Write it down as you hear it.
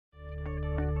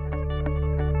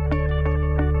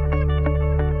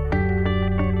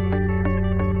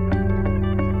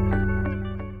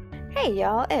Hey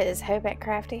y'all, it is Hope at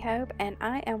Crafty Hope, and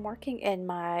I am working in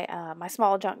my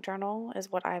small junk journal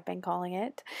is what I've been calling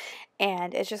it,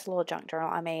 and it's just a little junk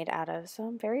journal I made out of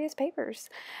some various papers.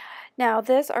 Now,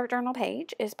 this art journal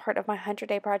page is part of my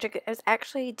 100-day project. It was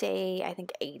actually day, I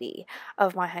think, 80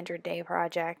 of my 100-day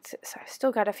project, so I've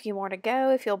still got a few more to go.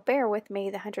 If you'll bear with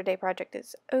me, the 100-day project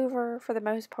is over for the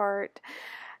most part.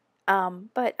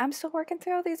 But I'm still working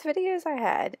through all these videos I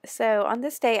had. So on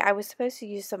this day, I was supposed to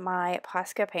use some of my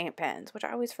Posca paint pens, which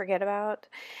I always forget about.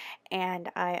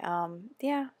 And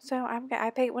yeah, so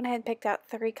went ahead and picked out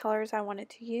 3 colors I wanted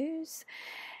to use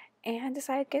and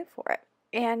decided to go for it.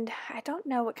 And I don't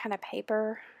know what kind of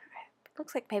paper. It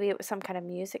looks like maybe it was some kind of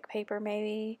music paper,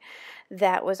 maybe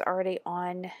that was already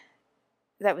on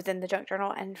that was in the junk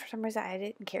journal, and for some reason I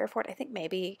didn't care for it. I think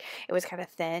maybe it was kind of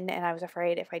thin, and I was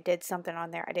afraid if I did something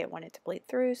on there, I didn't want it to bleed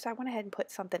through, so I went ahead and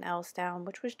put something else down,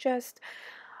 which was just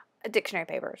a dictionary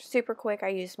paper. Super quick. I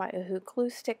used my Oohoo glue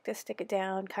stick to stick it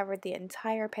down, covered the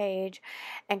entire page,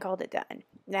 and called it done.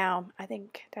 Now, I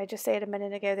think, did I just say it a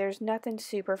minute ago? There's nothing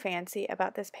super fancy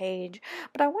about this page,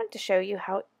 but I wanted to show you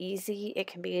how easy it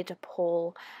can be to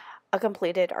pull a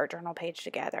completed art journal page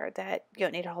together, that you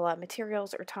don't need a whole lot of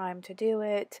materials or time to do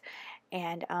it.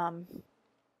 And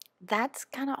that's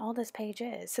kind of all this page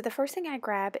is. So the first thing I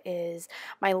grab is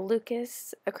my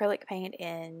Lucas acrylic paint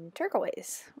in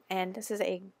turquoise, and this is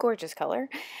a gorgeous color.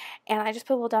 And I just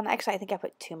put a little down. Actually, I think I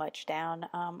put too much down.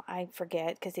 I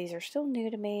forget because these are still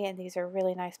new to me, and these are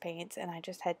really nice paints, and I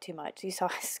just had too much. You saw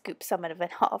I scooped some of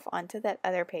it off onto that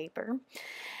other paper.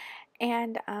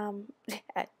 And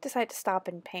I decided to stop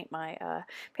and paint my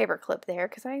paper clip there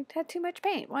because I had too much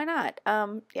paint. Why not?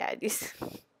 Yeah, just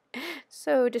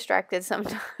so distracted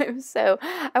sometimes. So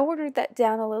I ordered that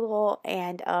down a little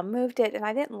and moved it. And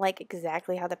I didn't like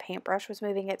exactly how the paintbrush was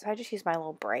moving it, so I just used my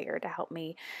little brayer to help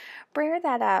me brayer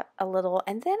that out a little.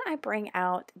 And then I bring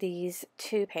out these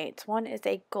 2 paints. One is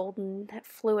a golden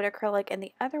fluid acrylic, and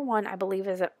the other one I believe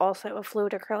is also a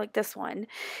fluid acrylic. This one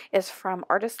is from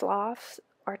Artist's Loft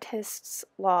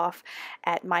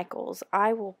at Michael's.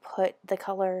 I will put the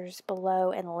colors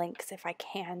below and links if I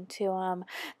can to them.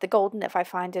 The golden, if I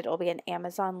find it, will be an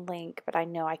Amazon link, but I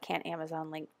know I can't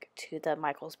Amazon link to the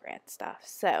Michael's brand stuff.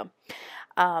 So,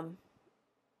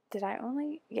 did I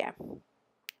only? Yeah.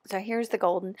 So here's the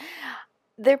golden.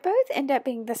 They both end up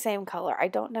being the same color. I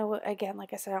don't know, again,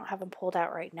 like I said, I don't have them pulled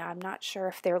out right now. I'm not sure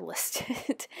if they're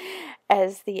listed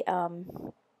as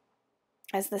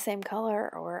the same color,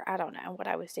 or I don't know what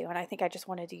I was doing. I think I just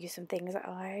wanted to use some things that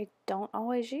I don't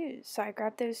always use. So I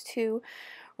grabbed those 2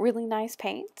 really nice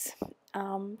paints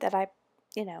that I,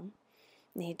 you know,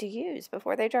 need to use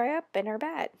before they dry up and are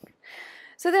bad.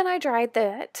 So then I dried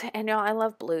that, and I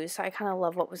love blue, so I kind of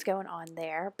love what was going on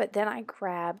there. But then I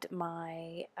grabbed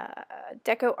my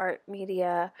Deco Art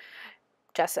Media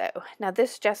gesso. Now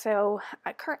this gesso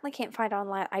I currently can't find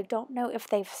online. I don't know if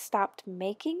they've stopped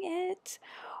making it,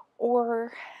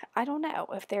 or I don't know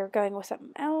if they're going with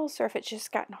something else, or if it's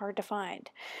just gotten hard to find.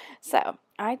 So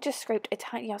I just scraped a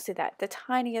tiny, y'all see that, the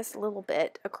tiniest little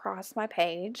bit across my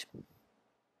page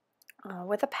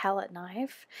with a palette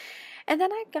knife. And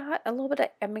then I got a little bit of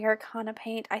Americana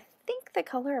paint. I think the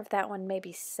color of that one may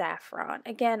be saffron.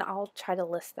 Again, I'll try to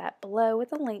list that below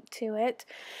with a link to it.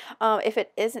 If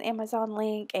it is an Amazon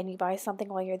link and you buy something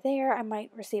while you're there, I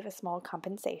might receive a small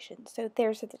compensation. So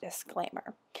there's the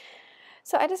disclaimer.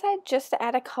 So I decided just to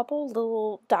add a couple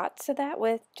little dots to that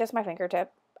with just my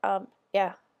fingertip.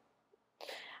 Yeah,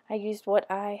 I used what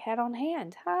I had on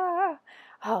hand. Ah.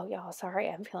 Oh, y'all, sorry,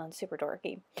 I'm feeling super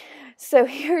dorky. So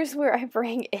here's where I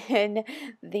bring in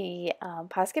the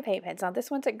Posca paint pens. Now this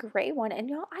one's a gray one, and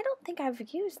y'all, I don't think I've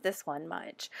used this one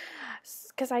much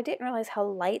because I didn't realize how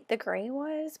light the gray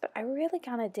was, but I really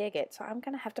kind of dig it, so I'm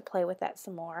going to have to play with that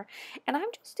some more. And I'm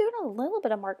just doing a little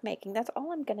bit of mark making. That's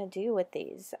all I'm going to do with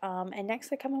these. And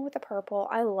next I come in with the purple.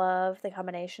 I love the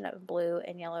combination of blue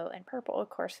and yellow and purple. Of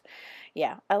course,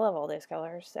 yeah, I love all those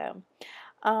colors, so...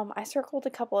 I circled a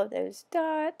couple of those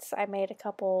dots. I made a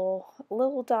couple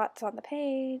little dots on the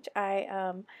page.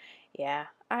 Yeah,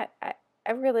 I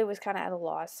really was kind of at a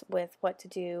loss with what to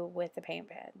do with the paint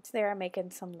pens. There I'm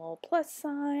making some little plus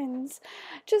signs,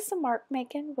 just some mark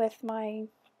making with my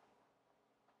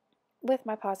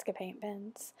Posca paint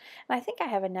pens. And I think I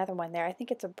have another one there. I think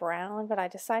it's a brown, but I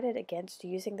decided against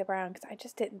using the brown because I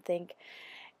just didn't think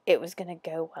it was going to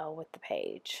go well with the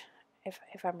page,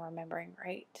 if I'm remembering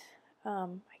right.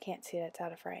 I can't see that, it's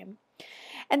out of frame.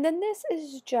 And then this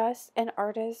is just an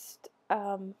artist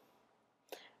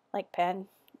like pen.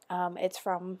 It's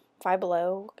from Five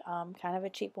Below, kind of a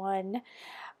cheap one,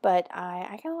 but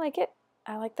I kind of like it.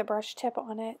 I like the brush tip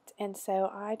on it, and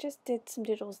so I just did some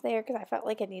doodles there because I felt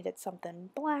like it needed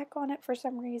something black on it for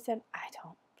some reason. I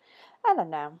don't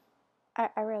know.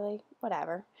 I really,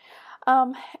 whatever.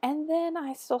 And then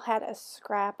I still had a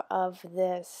scrap of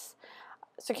this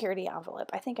security envelope.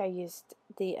 I think I used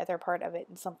the other part of it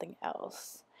in something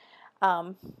else.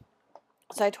 Um,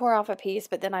 so I tore off a piece,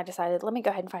 but then I decided, let me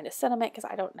go ahead and find a sentiment because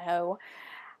I don't know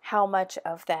how much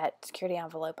of that security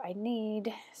envelope I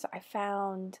need. So I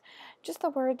found just the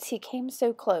words, "He came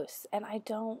so close," and I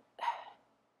don't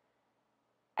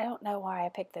know why I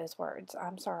picked those words.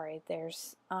 I'm sorry.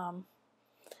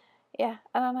 Yeah,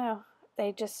 I don't know.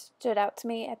 They just stood out to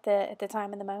me at the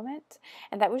time in the moment,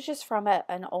 and that was just from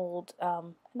an old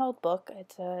book.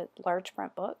 It's a large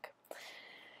print book.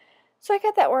 So I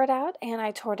got that word out, and I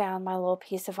tore down my little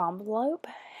piece of envelope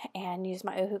and used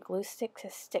my Ohu glue stick to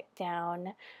stick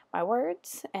down my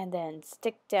words, and then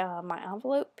stick down my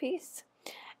envelope piece.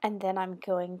 And then I'm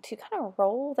going to kind of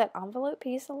roll that envelope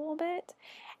piece a little bit.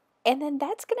 And then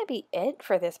that's going to be it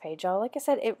for this page, y'all. Like I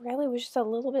said, it really was just a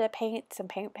little bit of paint, some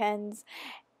paint pens,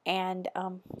 and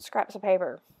scraps of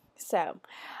paper. So,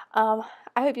 I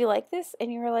hope you like this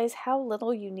and you realize how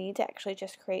little you need to actually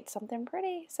just create something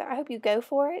pretty. So I hope you go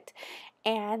for it,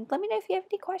 and let me know if you have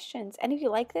any questions. And if you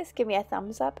like this, give me a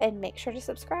thumbs up and make sure to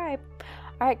subscribe.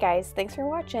 Alright guys, thanks for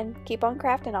watching. Keep on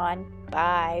crafting on.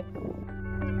 Bye.